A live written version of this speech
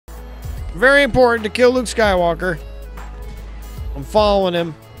Very important to kill Luke Skywalker. I'm following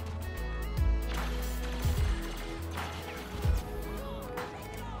him.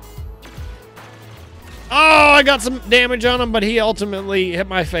 Oh, I got some damage on him, but he ultimately hit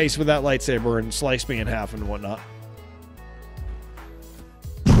my face with that lightsaber and sliced me in half and whatnot.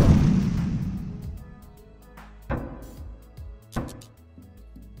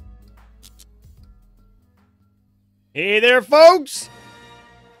 Hey there, folks!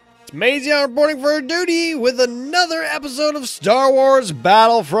 It's Mazion reporting for duty with another episode of Star Wars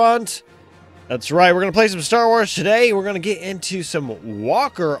Battlefront. That's right, we're going to play some Star Wars today. We're going to get into some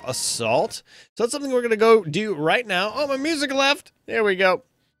Walker Assault. So that's something we're going to go do right now. Oh, my music left. There we go.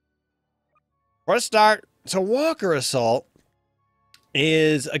 Let's start. So Walker Assault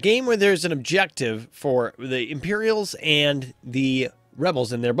is a game where there's an objective for the Imperials and the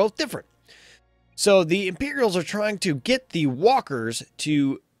Rebels, and they're both different. So the Imperials are trying to get the Walkers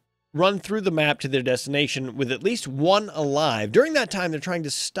to run through the map to their destination with at least one alive. During that time, they're trying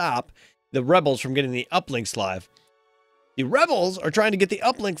to stop the Rebels from getting the uplinks live. The Rebels are trying to get the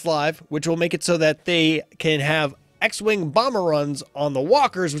uplinks live, which will make it so that they can have X-Wing bomber runs on the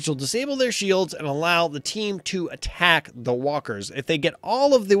Walkers, which will disable their shields and allow the team to attack the Walkers. If they get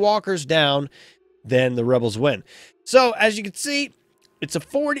all of the Walkers down, then the Rebels win. So, as you can see, it's a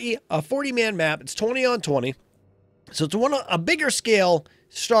 40-man map. It's 20 on 20. So it's a bigger scale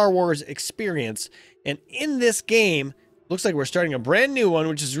Star Wars experience. And in this game, looks like we're starting a brand new one,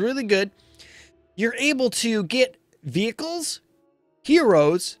 which is really good. You're able to get vehicles,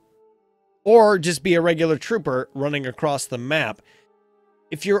 heroes, or just be a regular trooper running across the map.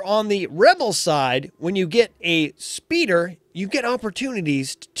 If you're on the Rebel side, when you get a speeder, you get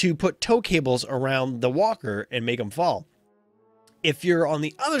opportunities to put tow cables around the Walker and make them fall. If you're on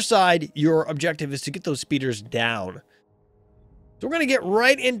the other side, your objective is to get those speeders down. So we're going to get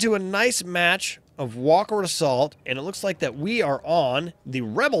right into a nice match of Walker Assault, and it looks like that we are on the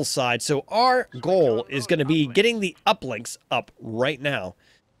Rebel side, so our goal is going to be getting the uplinks up right now.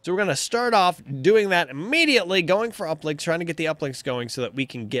 So we're going to start off doing that immediately, going for uplinks, trying to get the uplinks going so that we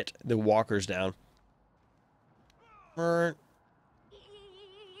can get the Walkers down. Wow.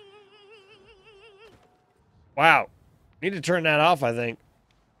 Need to turn that off, I think.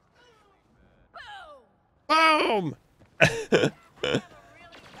 Boom!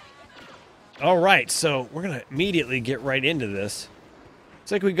 All right, so we're going to immediately get right into this.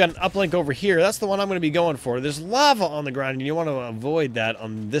 Looks like we've got an uplink over here. That's the one I'm going to be going for. There's lava on the ground, and you want to avoid that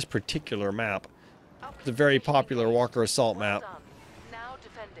on this particular map. It's a very popular Walker Assault map.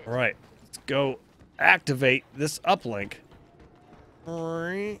 All right, let's go activate this uplink. All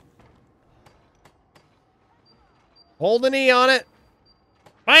right. Hold an E on it.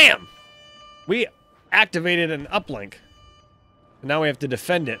 Bam! We activated an uplink. And now we have to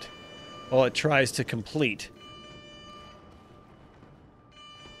defend it while it tries to complete.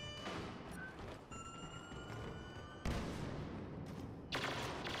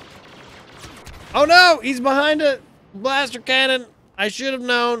 Oh no! He's behind a blaster cannon. I should have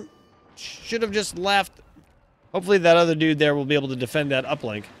known. Should have just left. Hopefully that other dude there will be able to defend that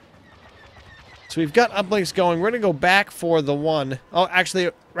uplink. So we've got uplinks going. We're going to go back for the one. Oh, actually,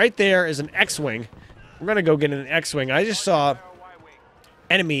 right there is an X-Wing. We're going to go get an X-Wing. I just saw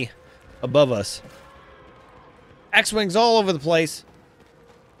enemy above us. X-Wings all over the place.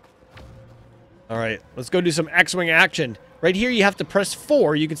 All right, let's go do some X-Wing action. Right here, you have to press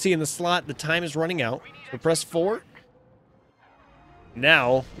 4. You can see in the slot the time is running out. So press 4.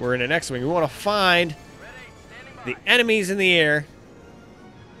 Now, we're in an X-Wing. We want to find the enemies in the air.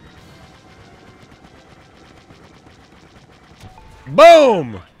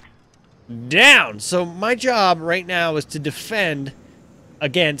 Boom! Down. So my job right now is to defend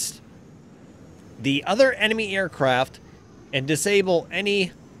against the other enemy aircraft and disable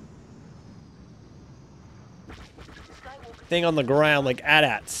any thing on the ground like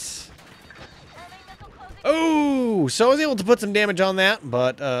AT-ATs. Oh! So I was able to put some damage on that,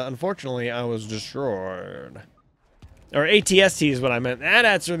 but unfortunately I was destroyed. Or AT-ST is what I meant.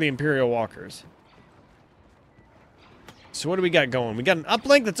 AT-ATs are the Imperial Walkers. So what do we got going? We got an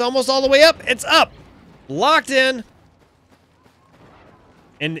uplink that's almost all the way up. It's up! Locked in!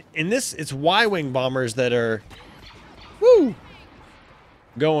 And in this, it's Y-Wing bombers that are... Woo!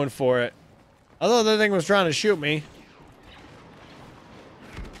 Going for it. Although the thing was trying to shoot me.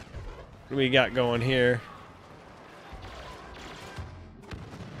 What do we got going here?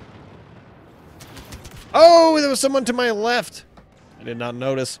 Oh, there was someone to my left. I did not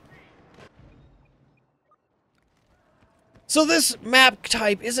notice. So this map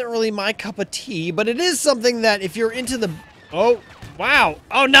type isn't really my cup of tea, but it is something that if you're into the... Oh, Wow.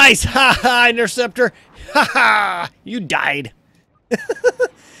 Oh, nice. Ha ha, interceptor. Ha ha. You died.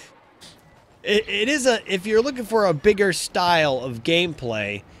 It is if you're looking for a bigger style of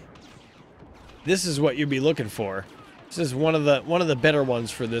gameplay, this is what you'd be looking for. This is one of the better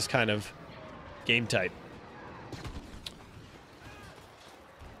ones for this kind of game type.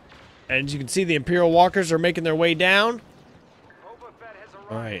 And as you can see, the Imperial walkers are making their way down.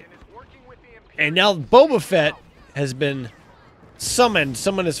 All right. And now Boba Fett has been summoned.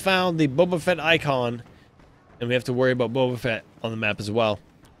 Someone has found the Boba Fett icon, and we have to worry about Boba Fett on the map as well.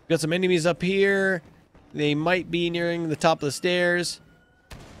 We've got some enemies up here. They might be nearing the top of the stairs.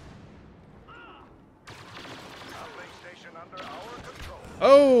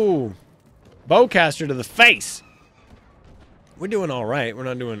 Oh! Bowcaster to the face. We're doing all right. We're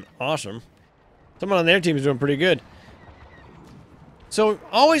not doing awesome. Someone on their team is doing pretty good. So,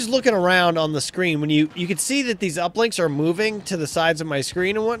 always looking around on the screen, when you can see that these uplinks are moving to the sides of my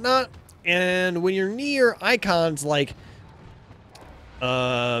screen and whatnot. And when you're near icons like,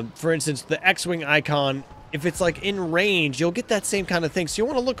 for instance, the X-Wing icon, if it's like in range, you'll get that same kind of thing. So you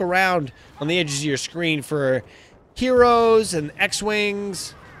want to look around on the edges of your screen for heroes and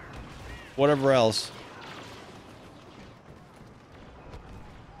X-Wings, whatever else.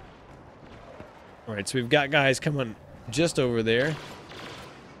 Alright, so we've got guys coming just over there.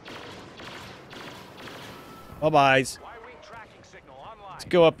 Bye-byes. Let's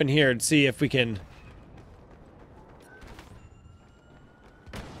go up in here and see if we can...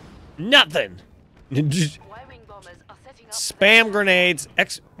 Nothing! Spam grenades.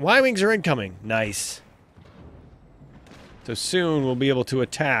 Y-Wings are incoming. Nice. So soon we'll be able to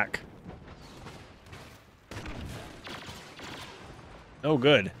attack. Oh,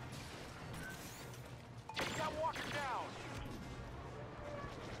 good.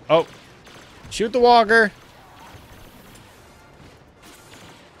 Oh. Shoot the walker.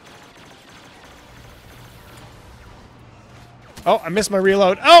 Oh, I missed my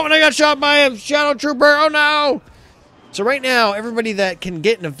reload. Oh, and I got shot by a shadow trooper. Oh, no. So right now, everybody that can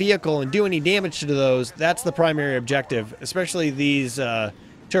get in a vehicle and do any damage to those, that's the primary objective, especially these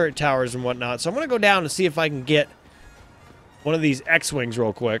turret towers and whatnot. So I'm going to go down and see if I can get one of these X-Wings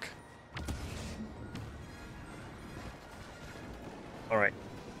real quick. All right.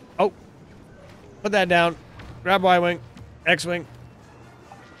 Oh. Put that down. Grab Y-Wing. X-Wing.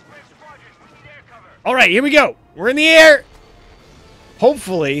 All right, here we go. We're in the air.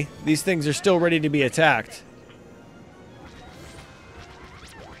 Hopefully, these things are still ready to be attacked.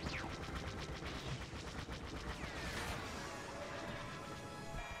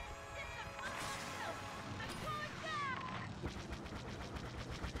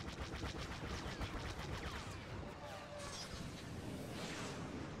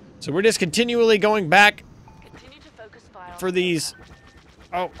 So we're just continually going back for these.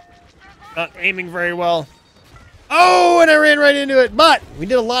 Oh, not aiming very well. Oh, and I ran right into it, but we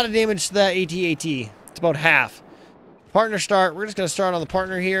did a lot of damage to that AT-AT. It's about half. Partner start. We're just going to start on the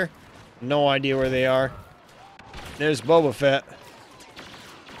partner here. No idea where they are. There's Boba Fett.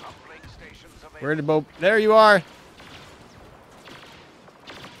 Where did Boba... There you are.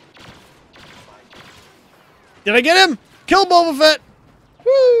 Did I get him? Kill Boba Fett.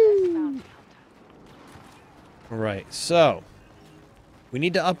 Woo! All right, so we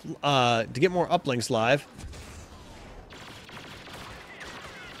need to get more uplinks live.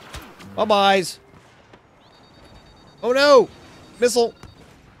 Bye-byes. Oh, no. Missile.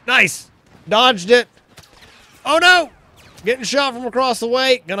 Nice. Dodged it. Oh, no. Getting shot from across the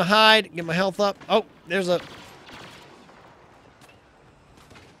way. Gonna hide. Get my health up. Oh, there's a...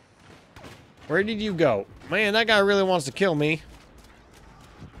 Where did you go? Man, that guy really wants to kill me.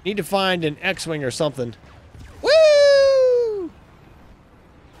 Need to find an X-Wing or something. Woo!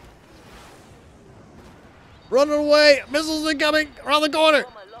 Running away. Missiles incoming. Around the corner.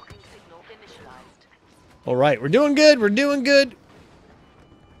 All right, we're doing good. We're doing good.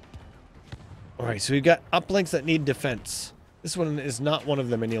 All right, so we've got uplinks that need defense. This one is not one of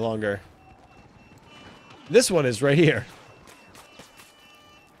them any longer. This one is right here.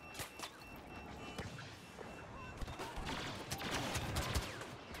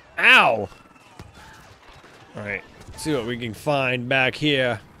 Ow! All right, let's see what we can find back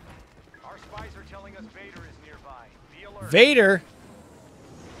here. Our spies are telling us Vader is nearby. Be alert. Vader?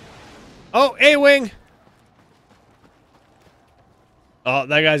 Oh, A-Wing! Oh,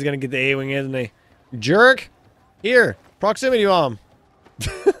 that guy's gonna get the A-Wing, isn't he? Jerk! Here, proximity bomb.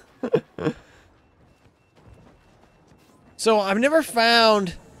 So, I've never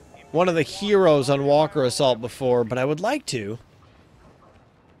found one of the heroes on Walker Assault before, but I would like to.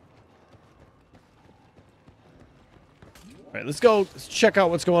 Alright, Alright, let's go check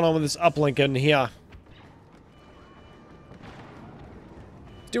out what's going on with this uplink in here.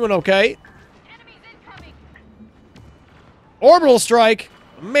 Doing okay. Orbital strike!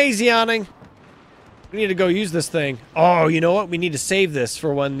 Mazioning! We need to go use this thing. Oh, you know what? We need to save this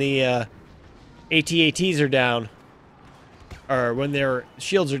for when the AT-ATs are down. Or when their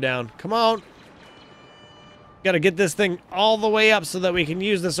shields are down. Come on! Gotta get this thing all the way up so that we can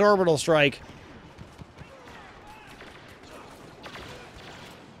use this orbital strike.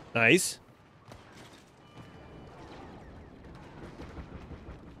 Nice.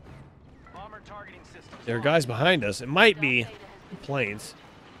 There are guys behind us. It might be planes.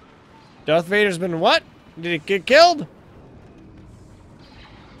 Darth Vader's been what? Did he get killed?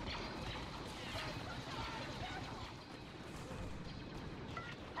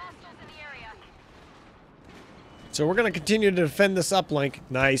 So we're going to continue to defend this uplink.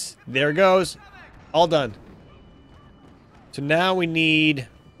 Nice. There it goes. All done. So now we need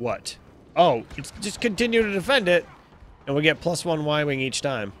what? Oh, it's just continue to defend it, and we get +1 Y-wing each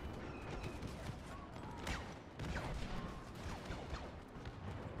time.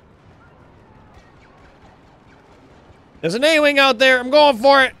 There's an A-wing out there. I'm going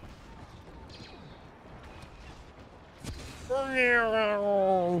for it.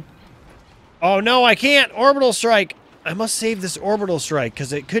 Oh, no, I can't. Orbital strike. I must save this orbital strike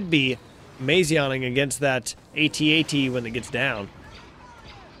because it could be Mazioning against that AT-AT when it gets down.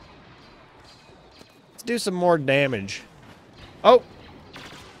 Let's do some more damage. Oh.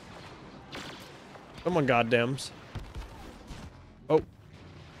 Come on, goddams. Oh.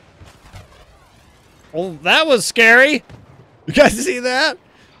 Oh, that was scary. You guys see that?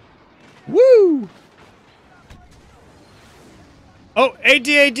 Woo! Oh,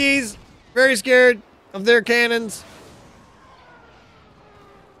 AT-ATs. Very scared of their cannons.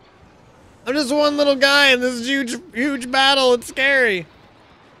 I'm just one little guy in this huge battle. It's scary.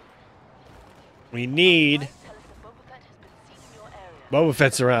 We need... Boba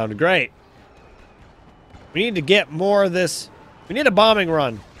Fett's around. Great. We need to get more of this. We need a bombing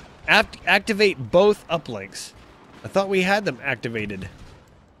run. Activate both uplinks. I thought we had them activated.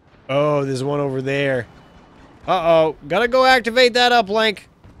 Oh, there's one over there. Uh-oh. Gotta go activate that uplink.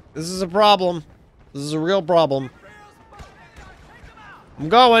 This is a problem. This is a real problem. I'm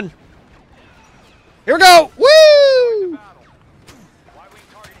going. Here we go! Woo!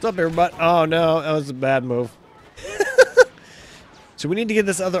 What's up, everybody? Oh, no. That was a bad move. So we need to get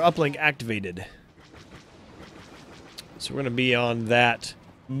this other uplink activated. So we're going to be on that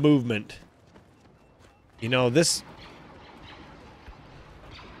movement. You know, this...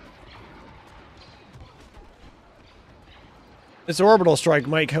 This orbital strike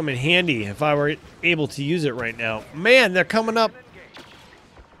might come in handy if I were able to use it right now. Man, they're coming up.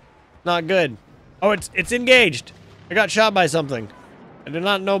 Not good. Oh, it's engaged. I got shot by something. I do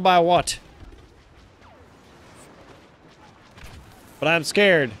not know by what. But I'm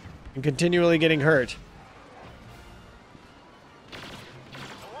scared and continually getting hurt.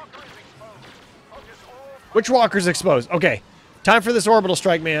 Which walker's exposed? Okay. Time for this orbital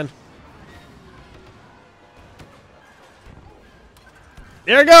strike, man.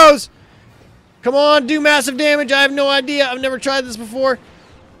 There it goes! Come on, do massive damage. I have no idea. I've never tried this before.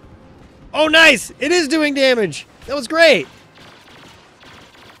 Oh, nice! It is doing damage. That was great.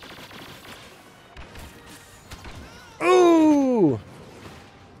 Ooh!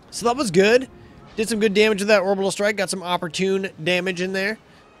 So that was good. Did some good damage with that orbital strike. Got some opportune damage in there.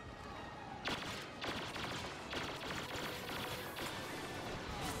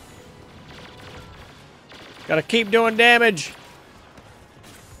 Gotta keep doing damage.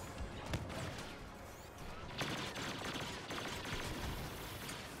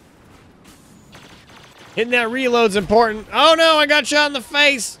 Hitting that reload's important. Oh no, I got shot in the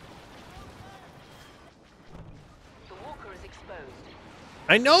face. The walker is exposed.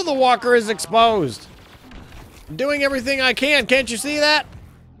 I know the walker is exposed. I'm doing everything I can. Can't you see that?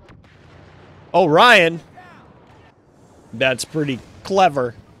 Oh, Ryan. That's pretty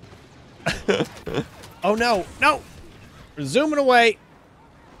clever. Oh no, no. We're zooming away.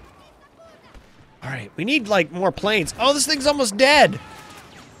 All right, we need like more planes. Oh, this thing's almost dead.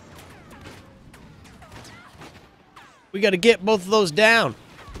 We got to get both of those down.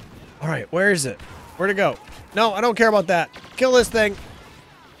 All right, where is it? Where'd it go? No, I don't care about that. Kill this thing.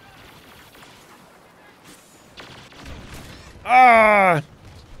 Ah!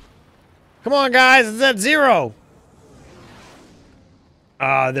 Come on, guys. It's at 0.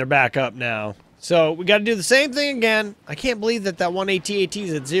 Ah, they're back up now. So we got to do the same thing again. I can't believe that that one AT-AT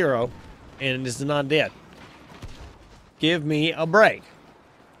is at 0 and is not dead. Give me a break.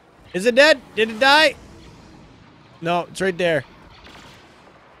 Is it dead? Did it die? No, it's right there.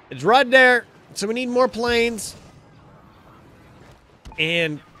 It's right there. So we need more planes.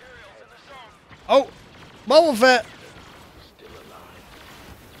 And... oh! Boba Fett!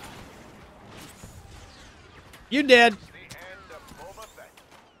 You dead.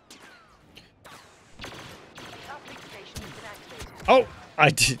 Oh! I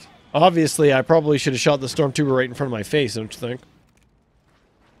did. Obviously, I probably should have shot the stormtrooper right in front of my face, don't you think?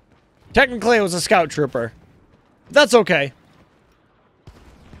 Technically, it was a scout trooper. That's okay.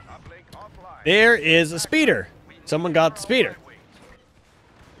 There is a speeder. Someone got the speeder.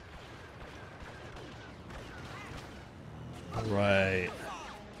 Right.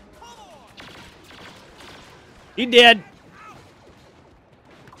 He did.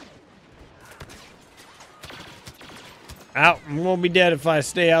 Out. I won't be dead if I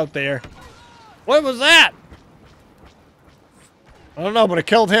stay out there. What was that? I don't know, but it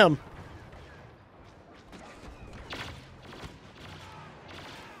killed him.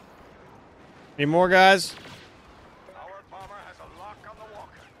 Any more guys?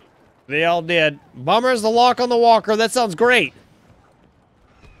 They all did. Bomber has the lock on the walker. That sounds great.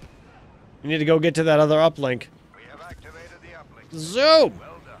 We need to go get to that other uplink. We have activated the uplink. Zoom!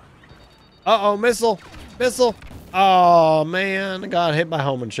 Well done. Uh-oh, missile. Missile. Oh, man. I got hit by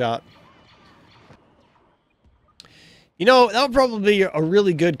homing shot. You know, that would probably be a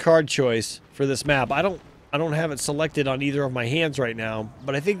really good card choice for this map. I don't have it selected on either of my hands right now,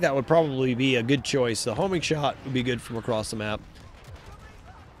 but I think that would probably be a good choice. The homing shot would be good from across the map.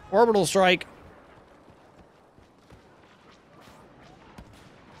 Orbital strike.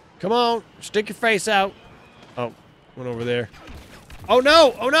 Come on, stick your face out. Oh, went over there. Oh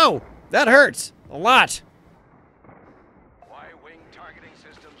no, oh no, that hurts a lot. Y-wing targeting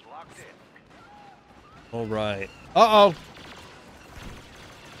systems locked in. All right. Uh-oh.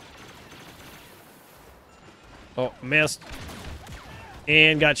 Oh, missed.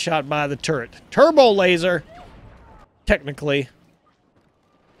 And got shot by the turret. Turbo laser, technically.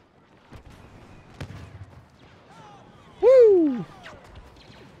 Woo!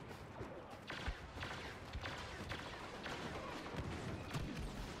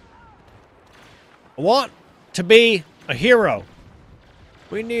 I want to be a hero.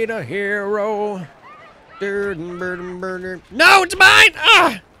 We need a hero. No, it's mine!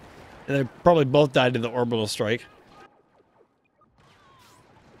 Ah! And they probably both died in the orbital strike.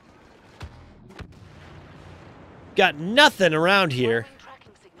 Got nothing around here.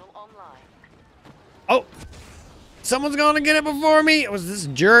 Oh! Someone's gonna get it before me! Was this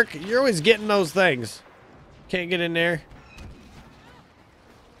jerk? You're always getting those things. Can't get in there.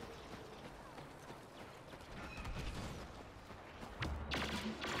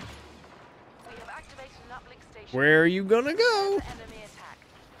 Where are you gonna go?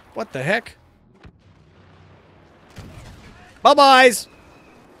 What the heck? Bye-byes!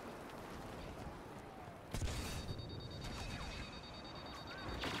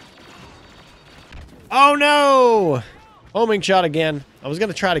 Oh no! Homing shot again. I was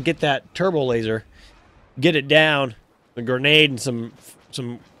gonna try to get that turbo laser. Get it down. The grenade and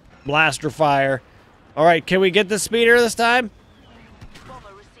some blaster fire. Alright, can we get the speeder this time?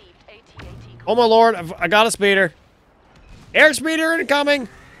 Oh my lord, I got a speeder. Air speeder incoming!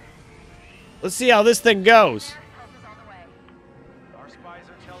 Let's see how this thing goes. Our spies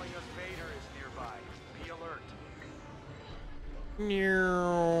are telling us Vader is nearby. Be alert.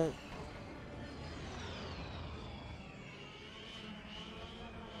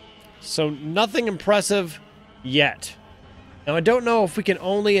 So nothing impressive yet. Now I don't know if we can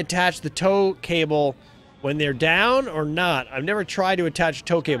only attach the tow cable when they're down or not. I've never tried to attach a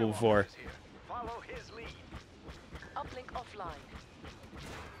tow cable before. Follow his lead. Uplink offline.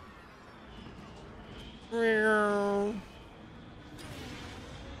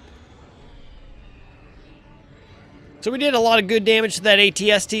 So we did a lot of good damage to that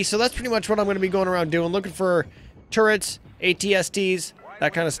ATST, so that's pretty much what I'm going to be going around doing. Looking for turrets, ATSTs,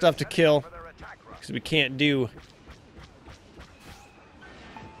 that kind of stuff to kill. Because we can't do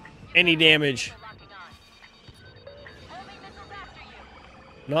any damage.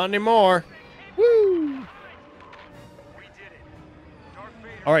 Not anymore. Woo!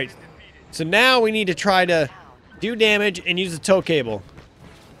 Alright, so now we need to try to do damage and use the tow cable.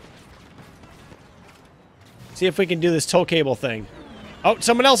 See if we can do this tow cable thing. Oh,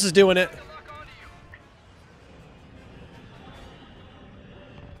 someone else is doing it.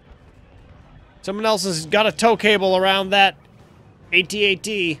 Someone else has got a tow cable around that AT-AT.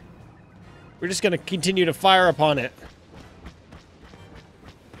 We're just going to continue to fire upon it.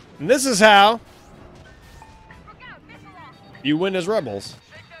 And this is how you win as rebels.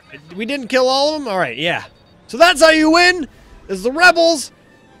 We didn't kill all of them? Alright, yeah. So that's how you win, is the rebels.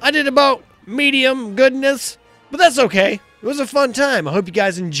 I did about medium goodness, but that's okay. It was a fun time. I hope you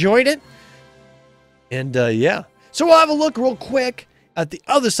guys enjoyed it. And yeah. So we'll have a look real quick at the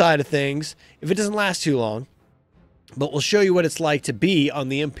other side of things, if it doesn't last too long. But we'll show you what it's like to be on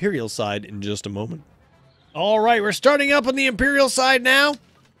the Imperial side in just a moment. All right, we're starting up on the Imperial side now.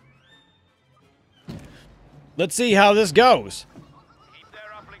 Let's see how this goes. Keep their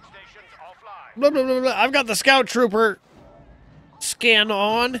uplink stations offline. Blah, blah, blah, blah. I've got the Scout Trooper scan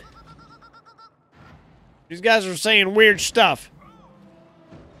on. These guys are saying weird stuff.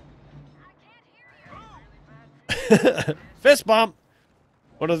 Fist bump.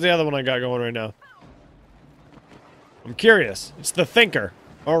 What is the other one I got going right now? I'm curious. It's the Thinker.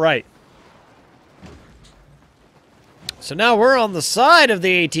 All right. So now we're on the side of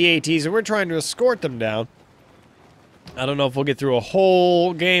the AT-ATs and we're trying to escort them down. I don't know if we'll get through a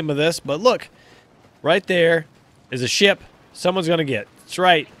whole game of this, but look. Right there is a ship someone's going to get. That's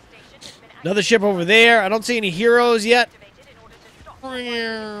right. Another ship over there. I don't see any heroes yet.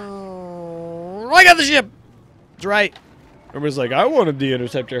 I got the ship. That's right. Everybody's like, I wanted the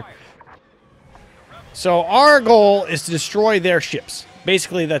interceptor. So our goal is to destroy their ships.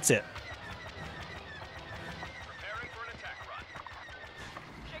 Basically, that's it. Preparing for an attack run.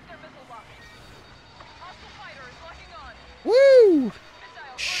 Check their missile lockers. Hostile fighter is locking on. Woo!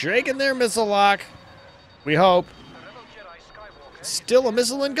 Shaking their missile lock. We hope. The rebel Jedi Skywalker Still a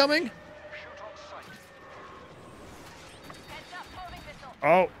missile incoming? shoot on sight. Heads up, homing missile.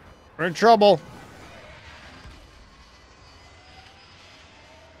 Oh, we're in trouble.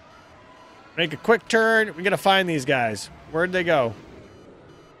 Make a quick turn. We gotta find these guys. Where'd they go? A rebel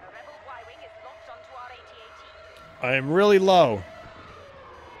Y-wing is locked onto our AT-AT. I am really low.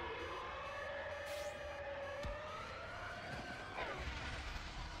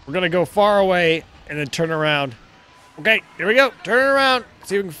 We're gonna go far away and then turn around. Okay, here we go. Turn it around.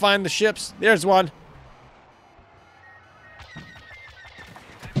 See if we can find the ships. There's one.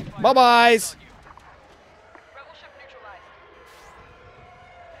 Bye-byes. Rebel ship neutralized.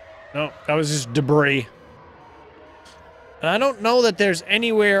 No, that was just debris. And I don't know that there's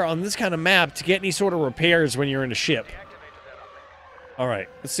anywhere on this kind of map to get any sort of repairs when you're in a ship. Alright,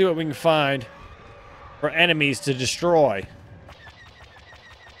 let's see what we can find for enemies to destroy.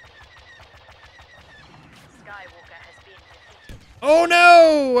 Skywalker has been defeated. Oh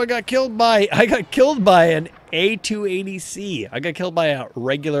no! I got killed by an A280C. I got killed by a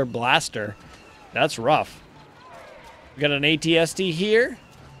regular blaster. That's rough. We got an ATST here.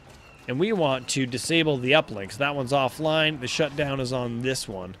 And we want to disable the uplinks. That one's offline. The shutdown is on this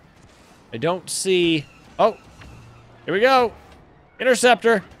one. I don't see... Oh! Here we go!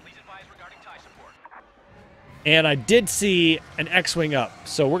 Interceptor! Please advise regarding TIE support. And I did see an X-Wing up.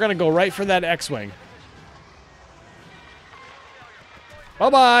 So we're going to go right for that X-Wing.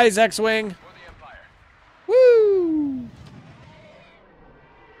 Bye-byes, X-Wing! For the Empire. Woo!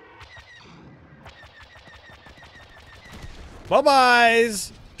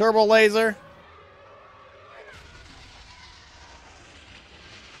 Bye-byes! Turbo laser.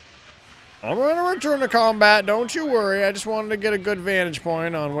 I'm going to return to combat. Don't you worry. I just wanted to get a good vantage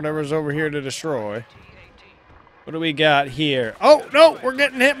point on whatever's over here to destroy. What do we got here? Oh, no. We're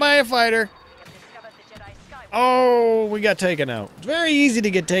getting hit by a fighter. Discovered the Jedi Skywalker. Oh, we got taken out. It's very easy to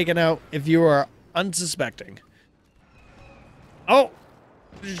get taken out if you are unsuspecting. Oh.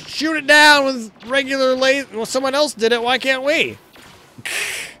 Shoot it down with regular laser. Well, someone else did it. Why can't we?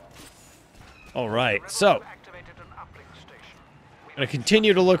 All right, so Activated an uplink station. I'm going to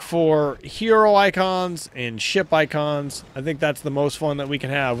continue to look for hero icons and ship icons. I think that's the most fun that we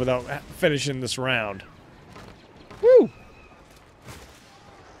can have without finishing this round. Woo!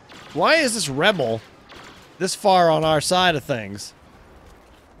 Why is this rebel this far on our side of things?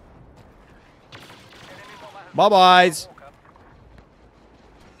 Bye-byes.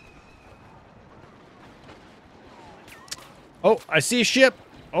 Oh, I see a ship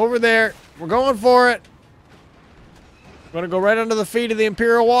over there. We're going for it. We're going to go right under the feet of the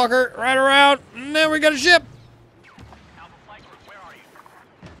Imperial Walker. Right around. And then we got a ship. Alpha Flight Group, where are you?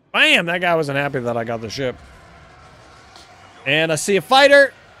 Bam! That guy wasn't happy that I got the ship. And I see a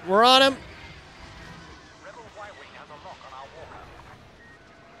fighter. We're on him. Rebel Y-wing has a lock on our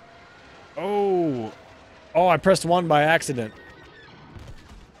walker. Oh. Oh, I pressed 1 by accident.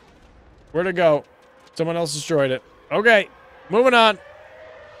 Where'd it go? Someone else destroyed it. Okay. Moving on.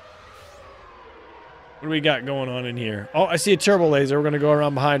 What do we got going on in here? Oh, I see a turbo laser. We're going to go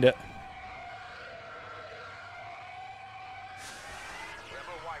around behind it.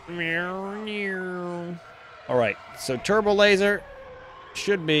 All right. So turbo laser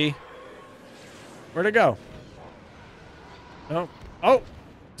should be... Where'd it go? Oh. Oh!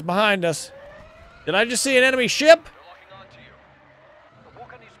 It's behind us. Did I just see an enemy ship?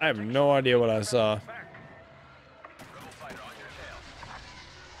 I have no idea what I saw.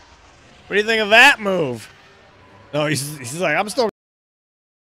 What do you think of that move? No, he's like, I'm still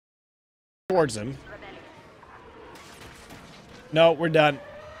towards him. No, we're done.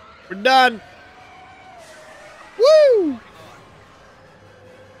 We're done. Woo!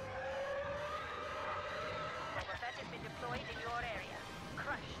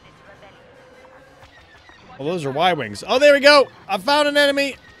 Well, those are Y-wings. Oh, there we go. I found an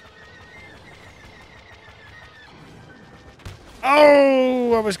enemy.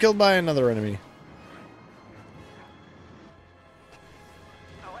 Oh, I was killed by another enemy.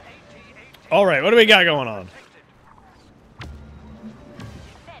 All right, what do we got going on? I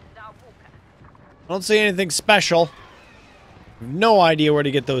don't see anything special. No idea where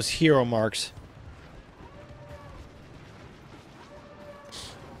to get those hero marks.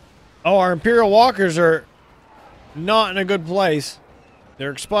 Oh, our Imperial walkers are not in a good place.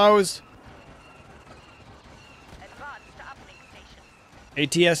 They're exposed.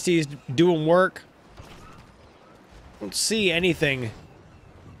 ATST's doing work. Don't see anything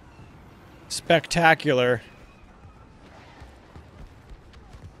spectacular.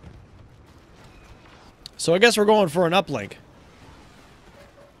 So I guess we're going for an uplink.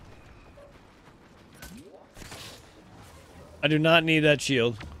 I do not need that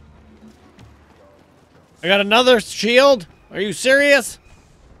shield. I got another shield? Are you serious?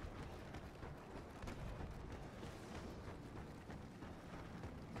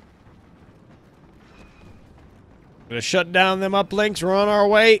 Gonna shut down them uplinks. We're on our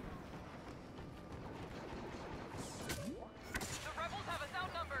way. The rebels have us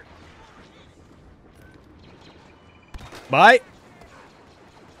outnumbered. Bye.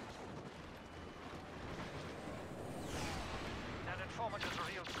 An informant has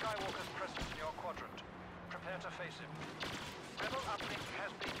revealed Skywalker's presence in your quadrant. Prepare to face him. Rebel uplink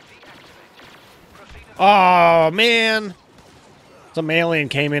has been deactivated. Proceed as Oh man. Some alien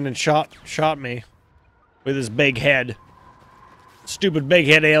came in and shot me with his big head. Stupid big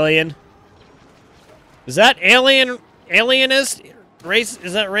head alien. Is that alienist? Race,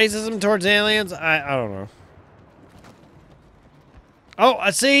 is that racism towards aliens? I don't know. Oh,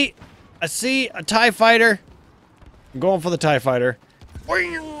 I see a TIE fighter. I'm going for the TIE fighter.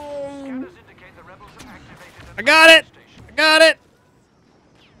 scanners indicate the rebels have activated I got it. I got it.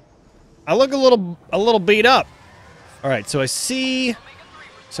 I look a little beat up. All right, so I see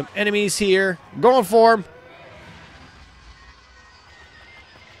some enemies here. I'm going for them.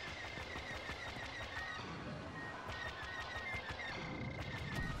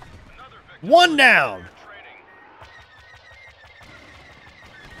 One down.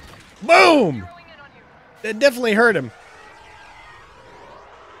 Boom. That definitely hurt him.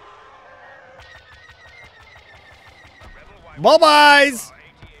 Bye-byes.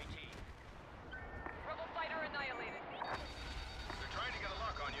 Rebel fighter annihilated. They're trying to get a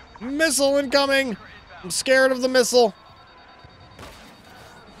lock on you. Missile incoming. I'm scared of the missile.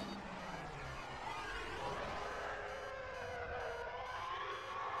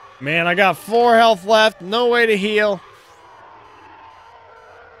 Man, I got 4 health left. No way to heal.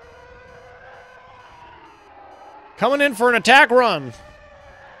 Coming in for an attack run. We got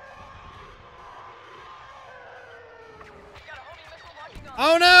a homing missile locking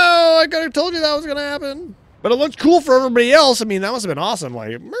on. Oh no! I could have told you that was gonna happen. But it looked cool for everybody else. I mean, that must have been awesome.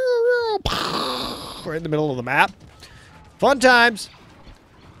 Like, right in the middle of the map. Fun times.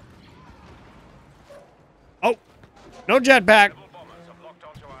 Oh, no jetpack. Rebel bombers have locked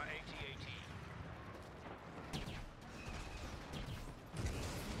onto our AT-AT.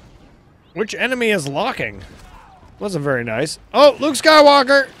 Which enemy is locking? Wasn't very nice. Oh, Luke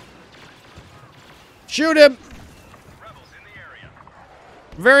Skywalker. Shoot him. Rebels in the area.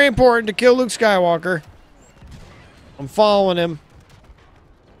 Very important to kill Luke Skywalker. I'm following him.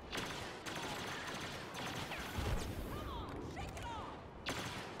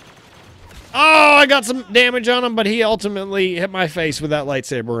 Oh, I got some damage on him, but he ultimately hit my face with that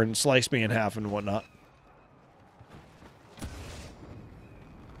lightsaber and sliced me in half and whatnot.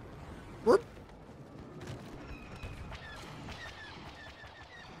 Whoop.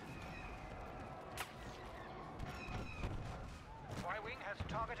 Y-wing has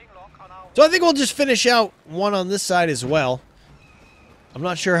targeting lock on our... So I think we'll just finish out one on this side as well. I'm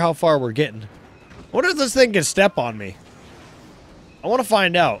not sure how far we're getting. I wonder if this thing can step on me. I want to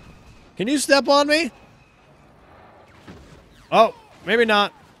find out. Can you step on me? Oh, maybe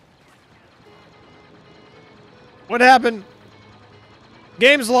not. What happened?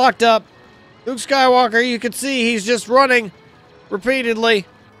 Game's locked up. Luke Skywalker, you can see he's just running repeatedly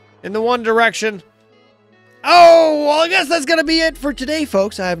in the one direction. Oh, well, I guess that's going to be it for today,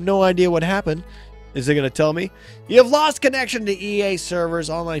 folks. I have no idea what happened. Is it going to tell me? You have lost connection to EA servers.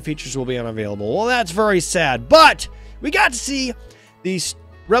 Online features will be unavailable. Well, that's very sad. But we got to see the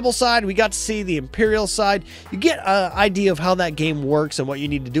Rebel side. We got to see the Imperial side. You get an idea of how that game works and what you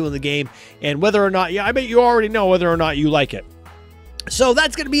need to do in the game. And whether or not, yeah, I bet you already know whether or not you like it. So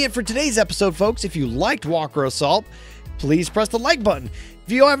that's going to be it for today's episode, folks. If you liked Walker Assault, please press the like button.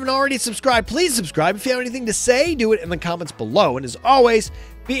 If you haven't already subscribed, please subscribe. If you have anything to say, do it in the comments below. And as always,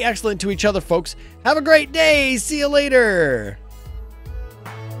 be excellent to each other, folks. Have a great day. See you later.